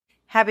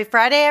Happy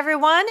Friday,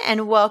 everyone,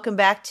 and welcome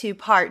back to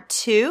part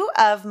 2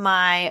 of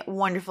my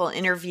wonderful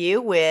interview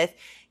with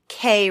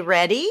Kay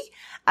Reddy.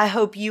 I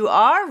hope you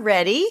are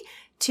ready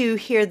to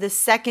hear the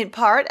second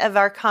part of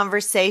our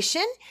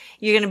conversation.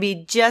 You're going to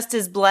be just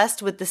as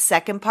blessed with the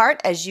second part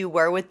as you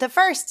were with the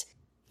first.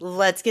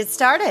 Let's get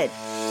started.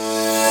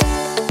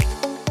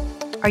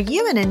 Are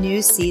you in a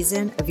new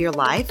season of your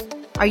life?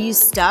 Are you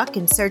stuck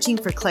and searching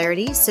for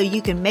clarity so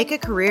you can make a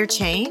career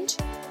change?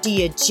 Do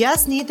you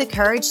just need the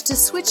courage to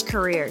switch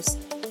careers?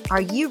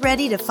 Are you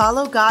ready to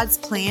follow God's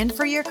plan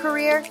for your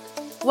career?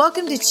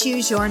 Welcome to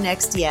Choose Your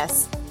Next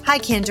Yes. Hi,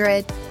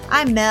 Kindred.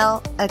 I'm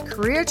Mel, a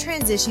career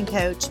transition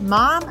coach,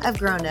 mom of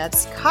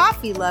grown-ups,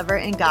 coffee lover,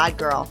 and God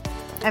girl.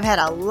 I've had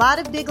a lot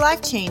of big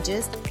life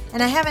changes,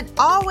 and I haven't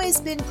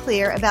always been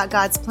clear about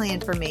God's plan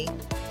for me.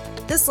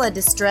 This led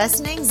to stress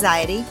and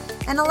anxiety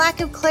and a lack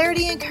of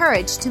clarity and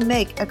courage to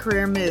make a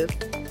career move.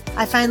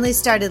 I finally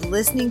started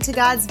listening to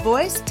God's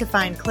voice to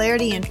find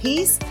clarity and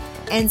peace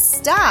and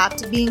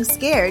stopped being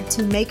scared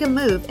to make a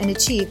move and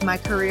achieve my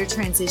career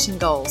transition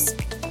goals.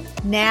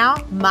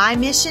 Now, my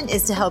mission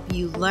is to help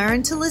you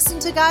learn to listen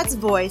to God's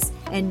voice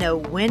and know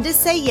when to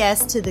say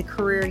yes to the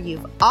career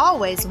you've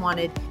always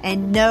wanted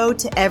and no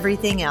to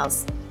everything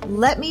else.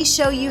 Let me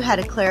show you how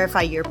to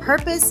clarify your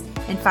purpose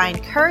and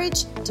find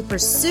courage to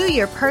pursue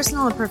your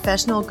personal and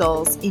professional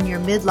goals in your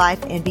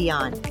midlife and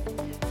beyond.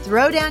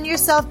 Throw down your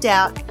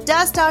self-doubt,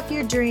 dust off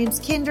your dreams,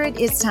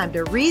 Kindred. It's time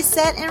to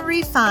reset and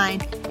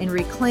refine and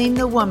reclaim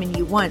the woman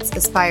you once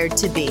aspired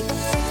to be.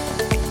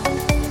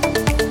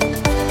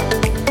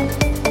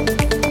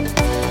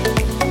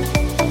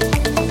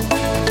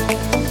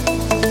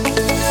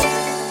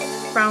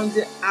 Found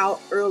it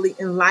out early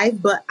in life,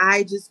 but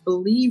I just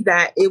believe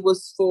that it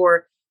was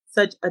for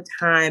such a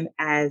time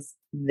as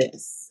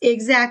this.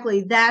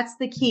 Exactly. That's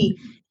the key.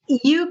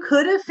 You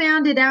could have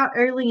found it out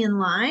early in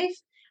life,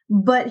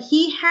 but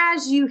He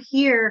has you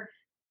here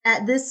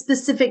at this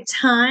specific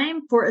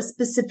time for a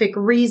specific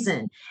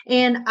reason.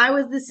 And I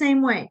was the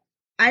same way.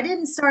 I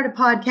didn't start a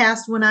podcast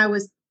when I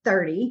was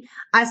 30.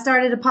 I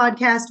started a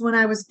podcast when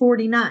I was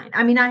 49.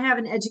 I mean, I have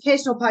an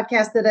educational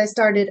podcast that I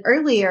started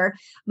earlier,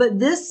 but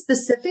this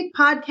specific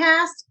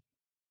podcast,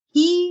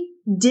 He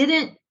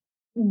didn't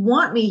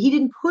want me. He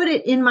didn't put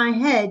it in my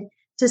head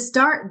to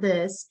start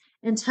this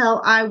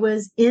until I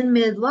was in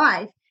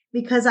midlife,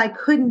 because I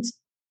couldn't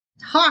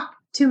talk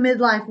to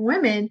midlife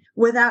women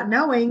without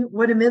knowing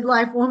what a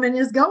midlife woman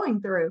is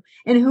going through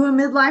and who a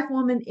midlife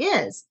woman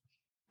is.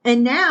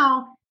 And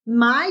now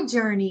my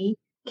journey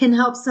can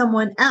help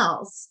someone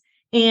else,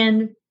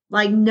 and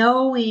like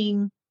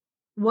knowing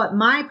what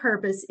my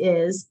purpose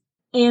is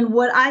and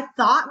what I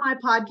thought my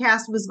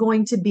podcast was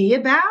going to be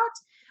about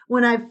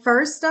when I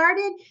first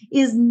started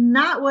is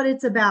not what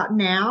it's about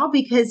now,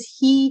 because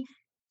He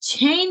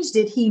changed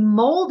it. He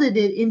molded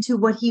it into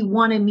what He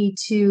wanted me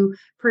to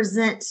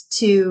present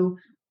to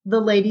the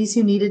ladies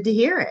who needed to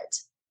hear it.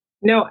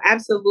 No,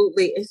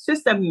 absolutely. It's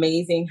just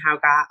amazing how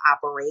God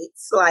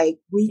operates. Like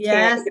we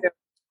can't get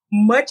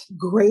much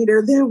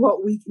greater than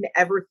what we can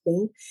ever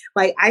think.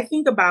 Like I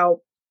think about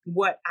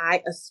what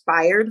I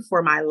aspired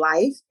for my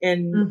life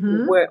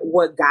and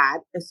what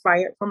God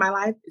aspired for my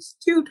life is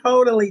two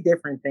totally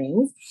different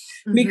things.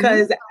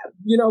 Because,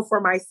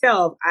 for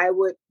myself, I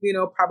would,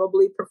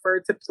 probably prefer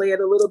to play it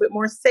a little bit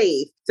more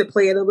safe, to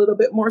play it a little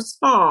bit more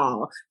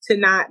small, to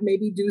not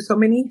maybe do so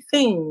many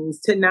things,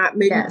 to not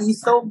maybe be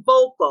so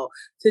vocal,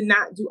 to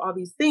not do all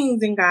these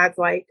things. And God's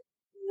like,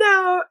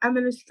 no, I'm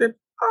going to strip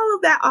all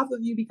of that off of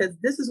you because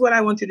this is what I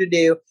want you to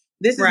do.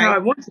 This is how I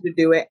want you to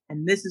do it.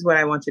 And this is what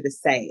I want you to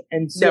say.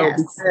 And so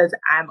because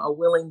I'm a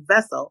willing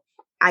vessel,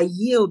 I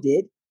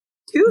yielded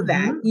to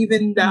that,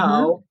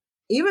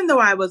 even though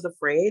I was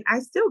afraid, I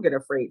still get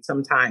afraid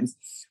sometimes.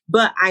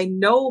 But I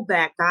know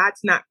that God's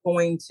not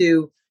going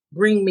to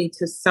bring me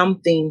to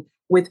something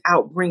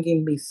without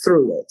bringing me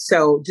through it.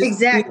 So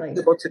just being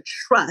able to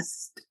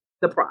trust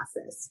the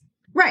process.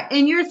 Right.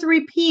 And your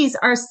 3 Ps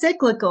are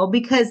cyclical,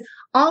 because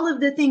all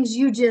of the things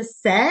you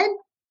just said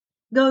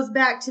goes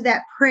back to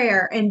that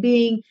prayer and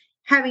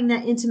having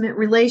that intimate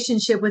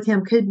relationship with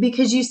Him.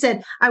 Because you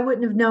said, I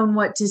wouldn't have known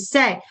what to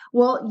say.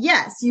 Well,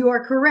 yes, you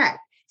are correct.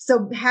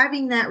 So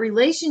having that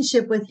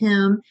relationship with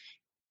Him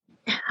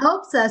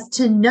helps us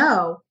to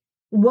know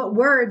what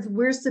words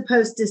we're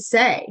supposed to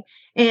say.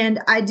 And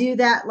I do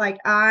that. Like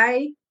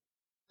I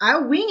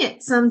wing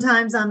it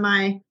sometimes on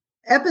my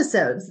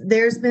episodes.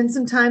 There's been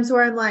some times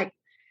where I'm like,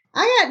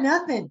 I got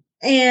nothing.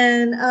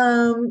 And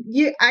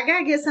I got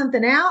to get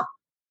something out.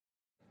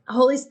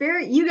 Holy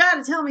Spirit, you got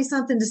to tell me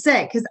something to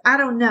say, because I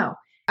don't know.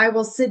 I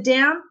will sit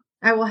down.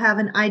 I will have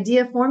an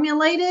idea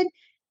formulated.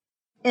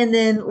 And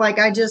then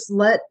I just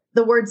let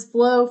the words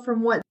flow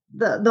from what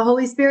the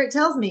Holy Spirit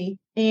tells me.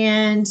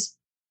 And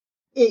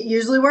it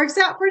usually works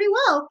out pretty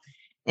well.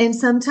 And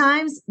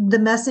sometimes the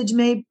message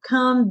may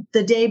come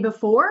the day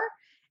before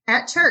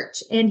at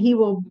church, and He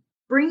will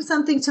bring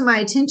something to my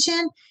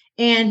attention.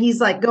 And He's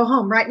like, go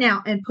home right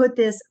now and put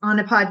this on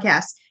a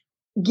podcast.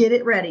 Get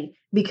it ready,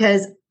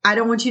 because I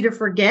don't want you to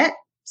forget.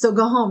 So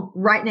go home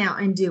right now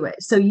and do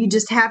it. So you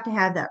just have to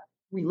have that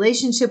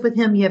relationship with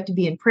him. You have to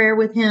be in prayer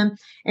with him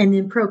and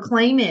then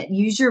proclaim it.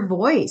 Use your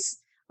voice.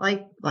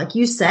 Like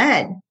you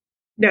said.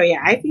 No,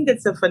 yeah, I think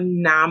it's just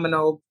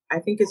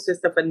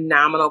a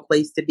phenomenal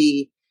place to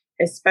be,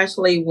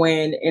 especially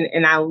when,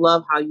 and I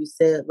love how you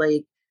said,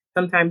 like,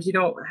 sometimes you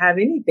don't have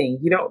anything,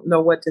 you don't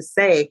know what to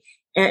say.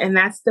 And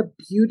that's the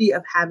beauty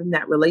of having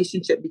that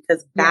relationship,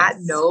 because God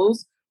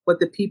knows what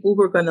the people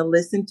who are going to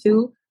listen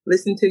to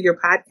your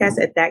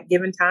podcast at that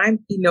given time.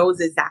 He knows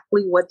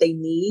exactly what they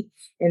need.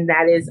 And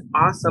that is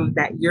awesome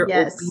that you're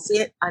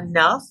obedient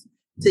enough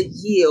to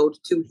yield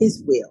to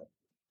his will.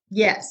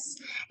 Yes.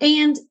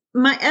 And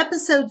my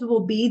episodes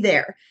will be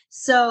there.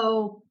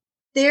 So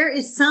there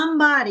is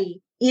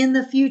somebody in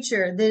the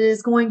future that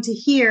is going to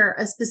hear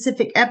a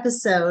specific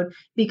episode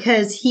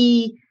because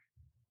he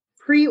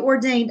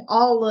preordained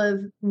all of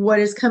what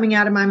is coming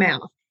out of my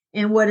mouth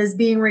and what is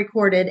being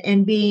recorded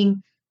and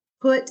being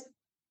put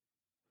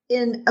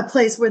in a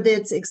place where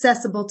it's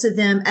accessible to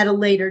them at a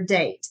later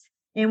date.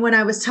 And when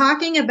I was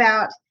talking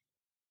about,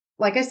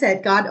 like I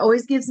said, God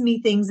always gives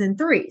me things in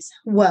threes.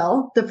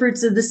 Well, the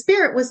fruits of the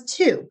Spirit was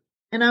 2.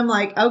 And I'm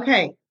like,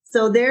 okay,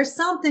 so there's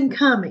something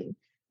coming.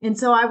 And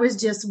so I was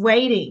just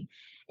waiting.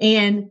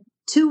 And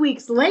 2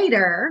 weeks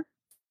later,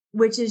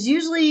 which is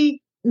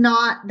usually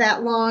not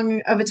that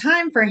long of a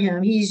time for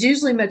him, he's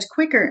usually much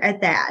quicker at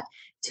that.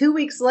 2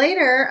 weeks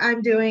later,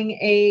 I'm doing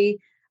a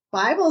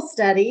Bible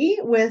study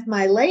with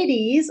my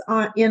ladies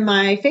in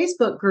my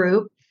Facebook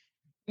group.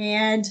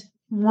 And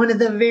one of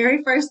the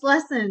very first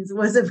lessons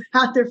was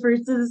about the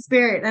fruits of the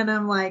Spirit. And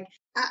I'm like,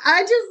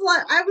 I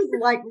was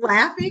like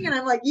laughing and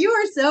I'm like, you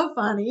are so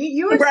funny.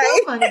 You are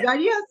so funny, God.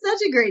 You have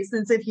such a great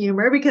sense of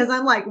humor, because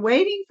I'm like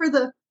waiting for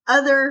the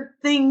other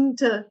thing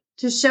to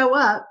show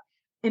up.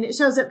 And it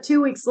shows up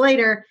 2 weeks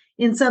later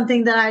in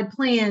something that I'd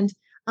planned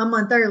a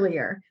month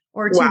earlier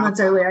or 2 months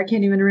earlier. I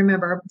can't even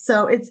remember.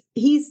 So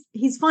he's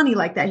funny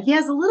like that. He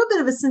has a little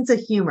bit of a sense of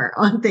humor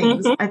on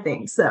things, I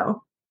think.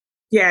 So.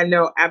 Yeah,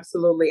 no,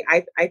 absolutely.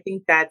 I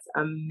think that's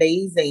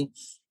amazing.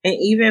 And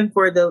even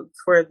for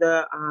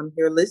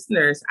your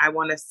listeners, I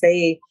want to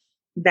say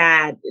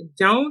that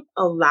don't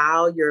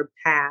allow your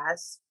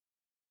past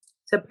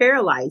to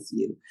paralyze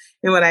you.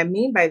 And what I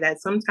mean by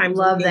that, sometimes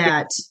we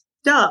get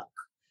stuck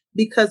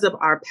because of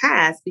our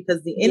past,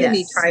 because the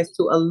enemy tries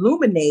to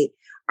illuminate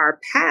our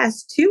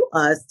past to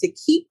us to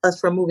keep us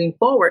from moving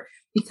forward,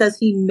 because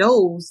he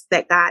knows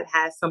that God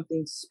has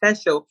something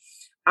special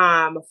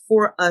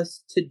for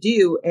us to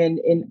do, and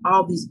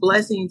all these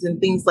blessings and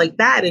things like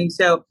that. And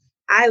so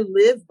I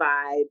live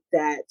by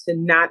that, to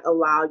not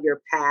allow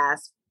your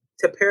past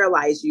to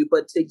paralyze you,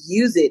 but to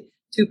use it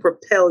to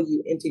propel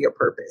you into your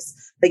purpose.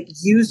 Like,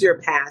 use your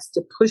past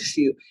to push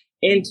you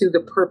into the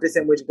purpose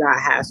in which God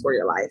has for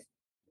your life.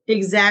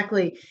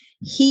 Exactly.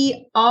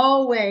 He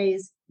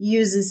always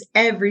uses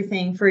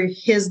everything for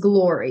his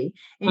glory,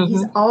 and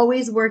he's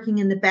always working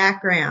in the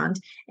background.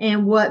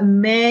 And what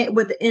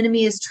the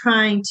enemy is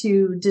trying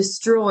to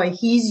destroy,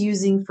 he's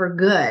using for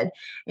good.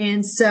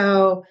 And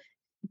so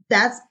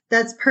that's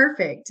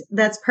perfect.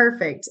 That's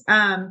perfect.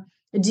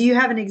 Do you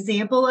have an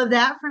example of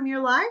that from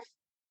your life?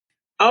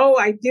 Oh,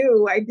 I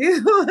do.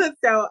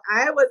 So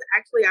I was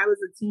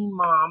a teen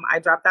mom. I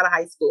dropped out of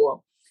high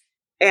school.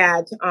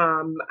 And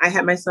I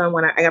had my son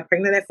when I got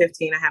pregnant at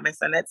 15. I had my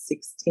son at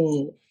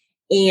 16.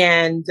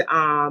 And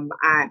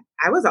I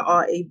was an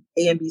all A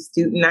and B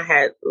student. I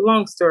had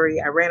long story.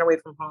 I ran away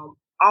from home,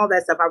 all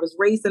that stuff. I was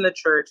raised in the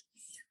church,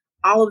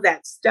 all of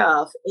that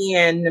stuff.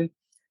 And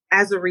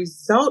as a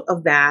result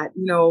of that,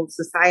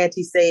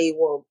 society say,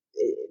 well,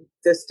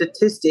 the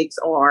statistics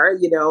are,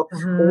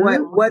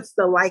 what's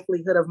the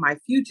likelihood of my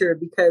future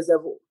because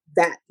of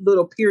that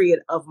little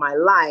period of my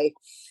life.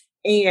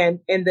 And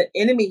the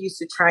enemy used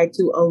to try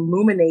to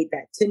illuminate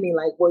that to me,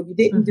 like, well, you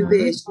didn't do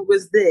this, you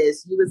was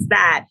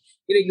that,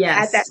 you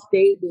had that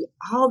baby,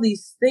 all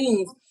these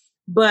things.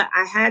 But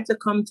I had to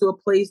come to a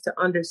place to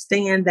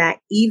understand that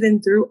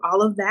even through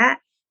all of that,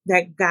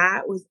 that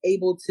God was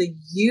able to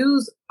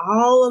use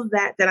all of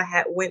that I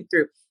had went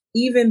through,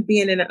 even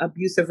being in an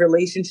abusive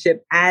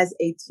relationship as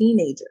a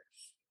teenager,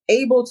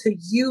 able to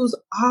use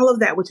all of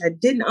that, which I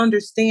didn't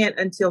understand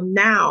until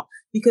now,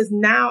 because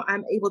now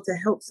I'm able to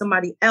help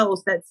somebody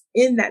else that's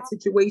in that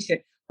situation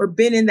or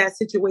been in that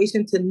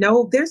situation to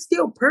know there's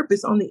still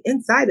purpose on the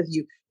inside of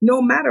you, no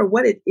matter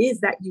what it is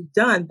that you've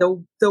done.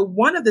 The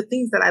one of the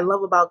things that I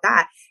love about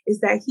God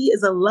is that he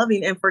is a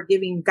loving and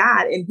forgiving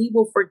God, and he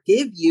will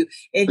forgive you,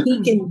 and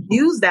he can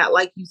use that,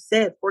 like you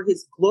said, for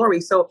his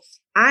glory. So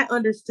I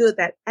understood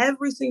that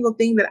every single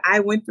thing that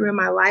I went through in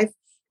my life,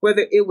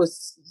 whether it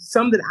was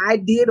something I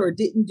did or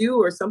didn't do,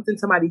 or something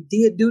somebody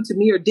did do to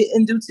me or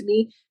didn't do to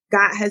me,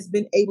 God has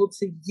been able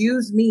to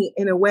use me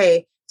in a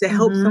way to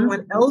help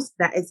someone else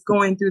that is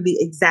going through the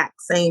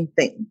exact same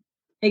thing.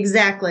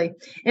 Exactly.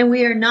 And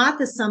we are not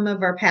the sum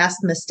of our past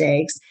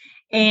mistakes.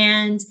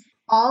 And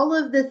all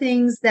of the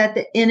things that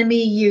the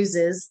enemy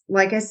uses,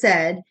 like I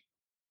said,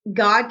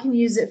 God can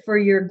use it for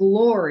your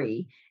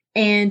glory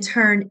and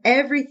turn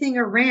everything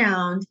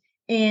around.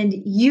 And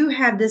you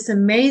have this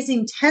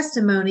amazing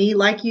testimony,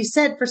 like you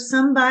said, for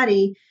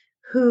somebody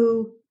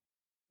who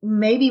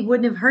maybe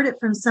wouldn't have heard it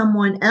from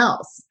someone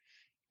else,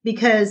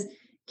 because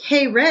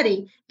Kay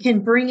Reddy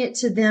can bring it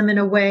to them in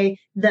a way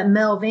that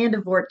Mel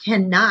Vandevort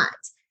cannot.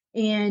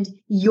 And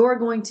you're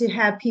going to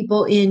have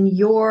people in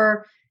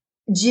your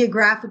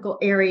geographical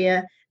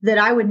area that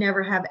I would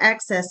never have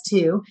access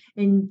to,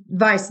 and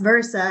vice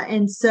versa.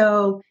 And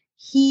so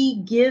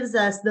he gives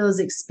us those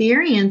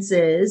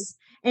experiences,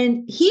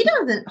 and he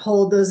doesn't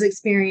hold those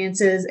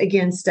experiences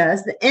against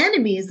us. The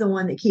enemy is the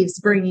one that keeps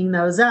bringing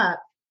those up.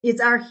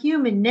 It's our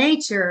human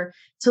nature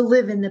to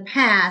live in the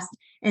past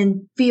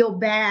and feel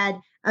bad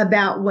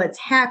about what's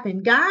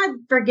happened. God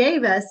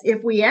forgave us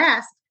if we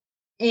asked.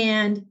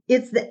 And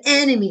it's the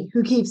enemy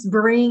who keeps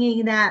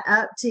bringing that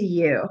up to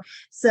you.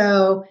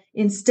 So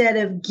instead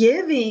of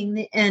giving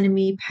the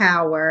enemy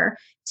power,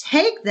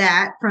 take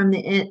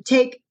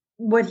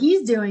what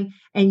he's doing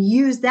and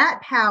use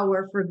that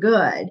power for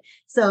good.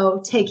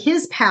 So take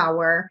his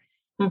power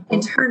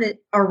and turn it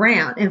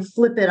around and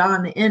flip it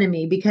on the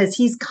enemy, because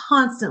he's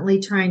constantly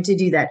trying to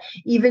do that.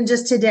 Even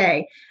just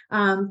today,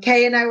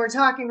 Kay and I were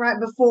talking right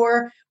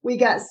before we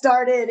got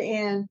started,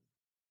 and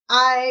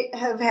I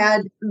have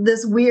had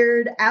this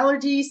weird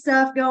allergy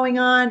stuff going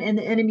on, and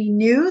the enemy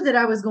knew that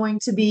I was going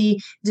to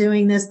be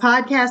doing this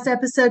podcast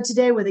episode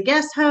today with a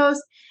guest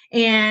host,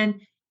 and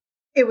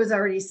it was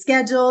already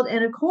scheduled.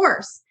 And of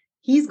course,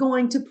 he's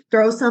going to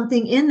throw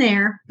something in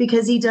there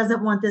because he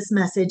doesn't want this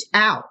message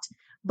out.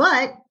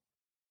 But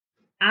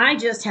I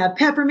just have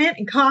peppermint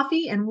and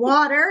coffee and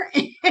water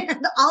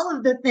and all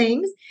of the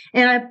things.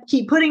 And I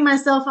keep putting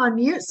myself on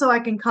mute so I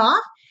can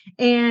cough,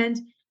 and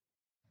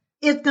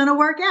it's going to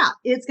work out.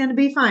 It's going to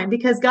be fine,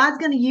 because God's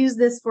going to use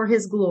this for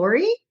his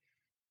glory.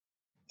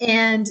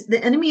 And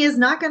the enemy is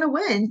not going to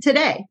win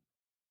today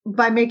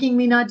by making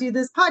me not do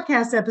this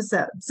podcast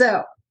episode.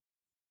 So.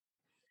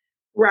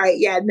 Right.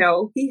 Yeah,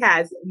 no, he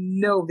has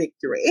no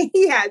victory.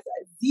 He has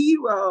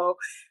zero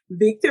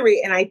victory.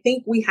 And I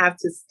think we have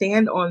to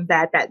stand on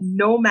that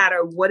no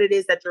matter what it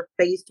is that you're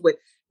faced with,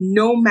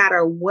 no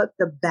matter what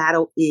the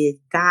battle is,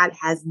 God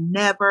has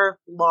never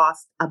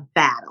lost a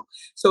battle.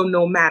 So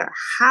no matter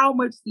how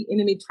much the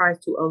enemy tries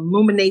to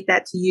illuminate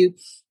that to you,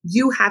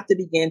 you have to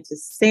begin to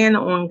stand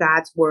on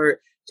God's word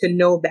to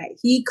know that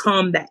he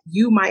come that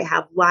you might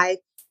have life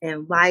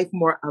and life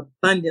more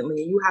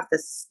abundantly. And you have to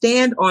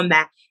stand on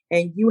that,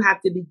 and you have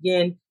to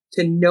begin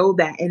to know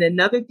that. And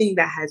another thing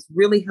that has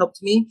really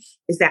helped me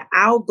is that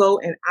I'll go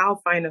and I'll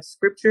find a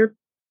scripture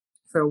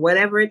for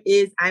whatever it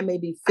is I may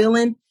be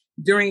feeling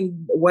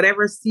during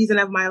whatever season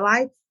of my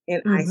life.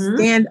 And I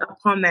stand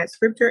upon that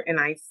scripture, and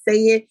I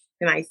say it,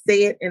 and I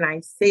say it, and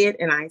I say it,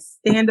 and I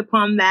stand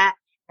upon that.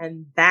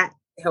 And that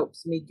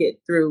helps me get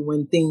through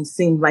when things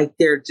seem like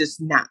they're just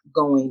not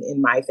going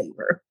in my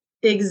favor.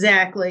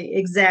 Exactly.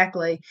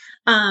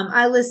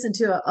 I listen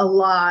to a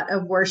lot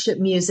of worship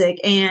music,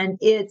 and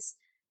it's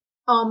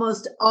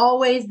almost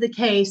always the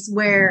case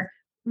where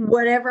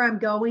whatever I'm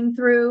going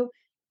through,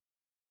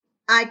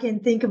 I can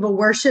think of a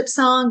worship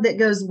song that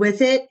goes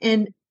with it.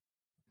 And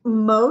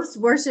most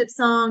worship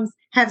songs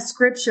have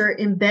scripture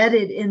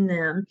embedded in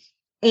them.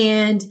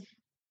 And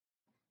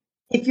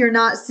if you're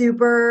not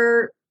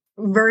super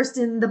versed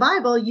in the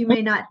Bible, you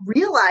may not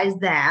realize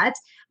that.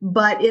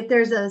 But if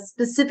there's a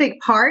specific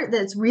part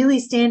that's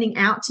really standing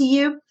out to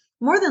you,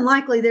 more than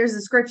likely there's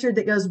a scripture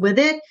that goes with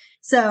it.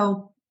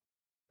 So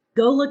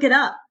go look it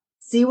up,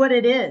 see what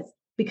it is,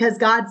 because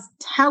God's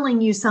telling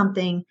you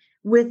something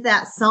with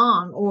that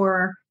song,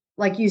 or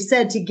like you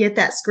said, to get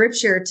that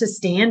scripture to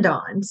stand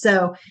on.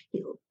 So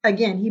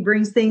again, he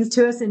brings things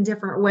to us in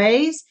different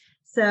ways.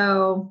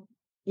 So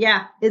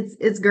yeah,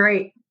 it's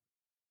great.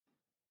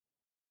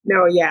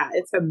 No, yeah,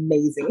 it's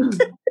amazing.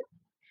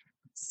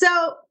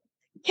 So,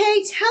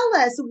 Kay, tell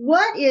us,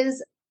 what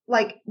is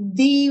like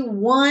the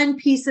one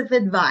piece of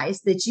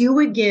advice that you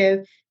would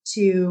give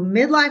to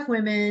midlife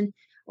women,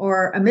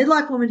 or a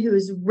midlife woman who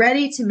is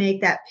ready to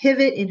make that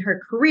pivot in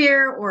her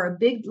career or a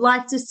big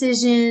life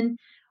decision?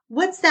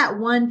 What's that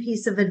one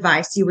piece of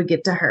advice you would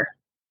give to her?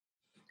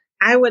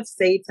 I would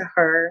say to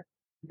her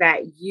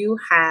that you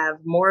have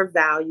more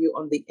value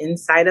on the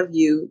inside of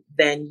you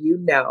than you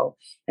know,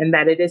 and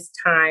that it is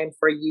time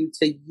for you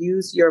to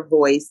use your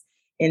voice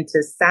and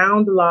to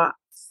sound loud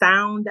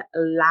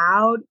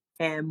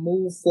and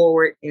move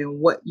forward in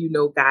what you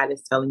know God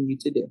is telling you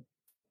to do.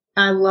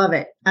 I love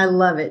it.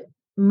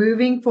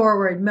 Moving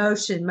forward,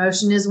 motion.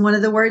 Motion is one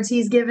of the words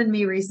he's given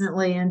me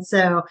recently. And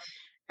so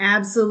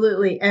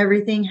absolutely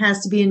everything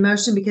has to be in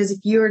motion, because if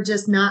you're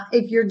just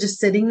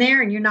sitting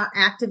there and you're not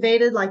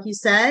activated, like you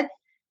said,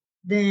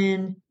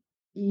 then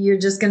you're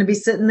just going to be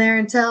sitting there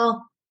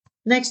until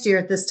next year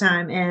at this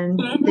time. And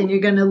then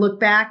you're going to look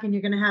back and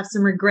you're going to have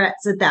some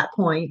regrets at that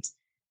point.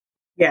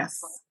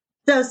 Yes.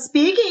 So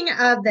speaking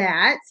of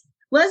that,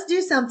 let's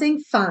do something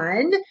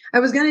fun. I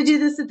was going to do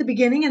this at the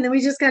beginning, and then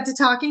we just got to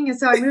talking, and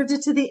so I moved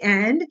it to the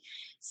end.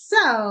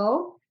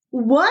 So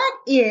what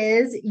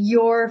is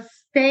your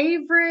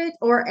favorite,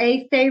 or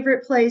a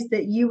favorite place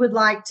that you would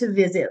like to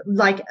visit?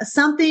 Like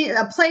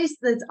a place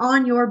that's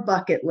on your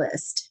bucket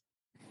list?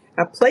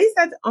 A place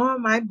that's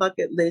on my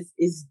bucket list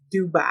is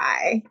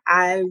Dubai.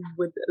 I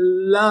would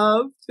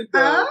love to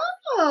go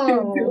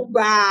to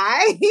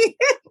Dubai.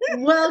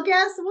 Well,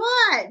 guess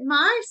what?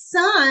 My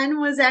son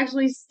was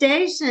actually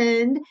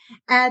stationed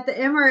at the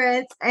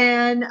Emirates,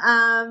 and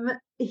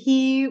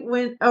he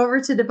went over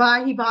to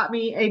Dubai. He bought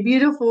me a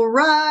beautiful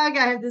rug.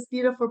 I have this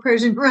beautiful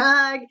Persian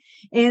rug.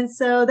 And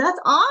so that's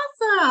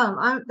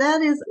awesome.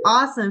 That is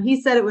awesome. He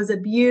said it was a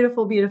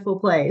beautiful, beautiful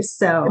place.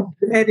 So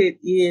I bet it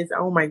is.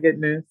 Oh my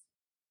goodness.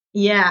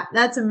 Yeah,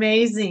 that's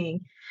amazing.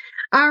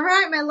 All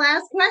right. My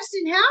last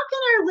question. How can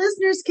our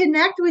listeners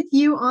connect with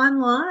you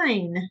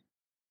online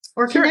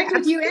or connect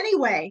with you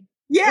anyway?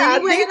 Yeah.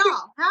 Anyway at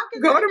all. How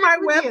can go to my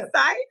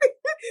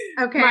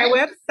website? Okay. My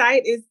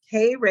website is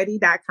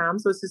kready.com.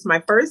 So it's just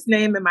my first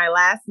name and my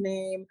last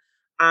name,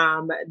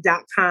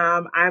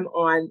 .com. I'm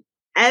on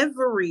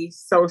every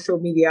social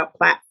media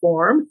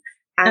platform.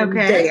 I'm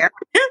there.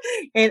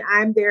 And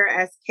I'm there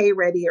as K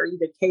Ready or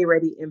either K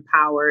Ready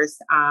Empowers.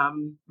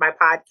 My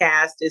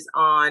podcast is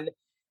on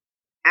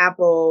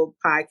Apple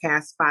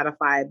Podcast,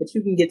 Spotify, but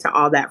you can get to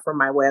all that from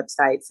my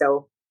website.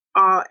 So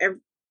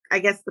I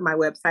guess my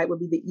website would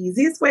be the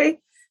easiest way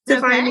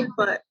to find me,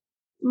 but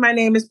my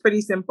name is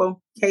pretty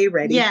simple, K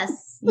Ready.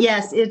 Yes,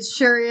 it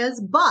sure is.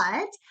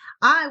 But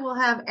I will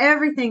have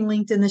everything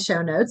linked in the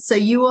show notes. So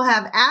you will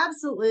have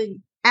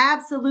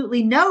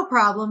absolutely no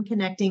problem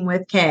connecting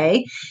with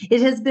Kay.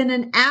 It has been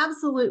an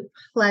absolute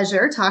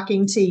pleasure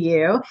talking to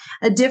you,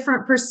 a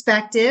different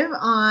perspective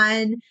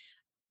on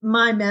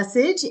my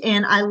message,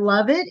 and I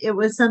love it. It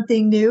was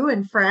something new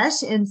and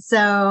fresh. And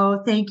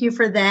so thank you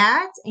for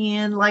that.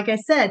 And like I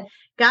said,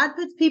 God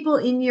puts people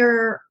in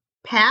your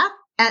path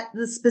at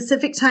the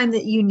specific time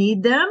that you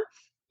need them.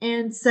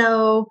 And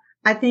so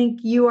I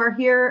think you are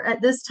here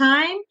at this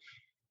time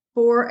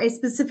for a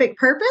specific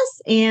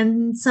purpose,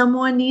 and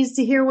someone needs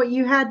to hear what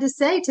you had to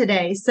say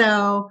today.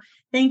 So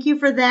thank you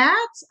for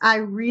that. I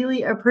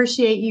really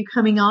appreciate you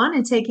coming on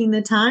and taking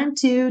the time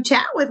to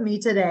chat with me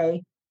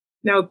today.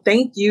 No,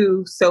 thank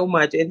you so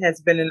much. It has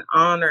been an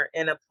honor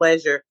and a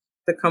pleasure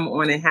to come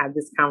on and have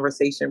this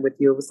conversation with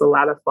you. It was a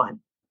lot of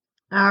fun.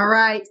 All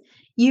right.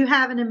 You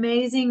have an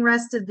amazing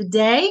rest of the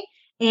day,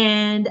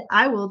 and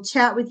I will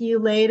chat with you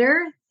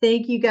later.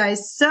 Thank you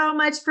guys so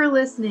much for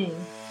listening.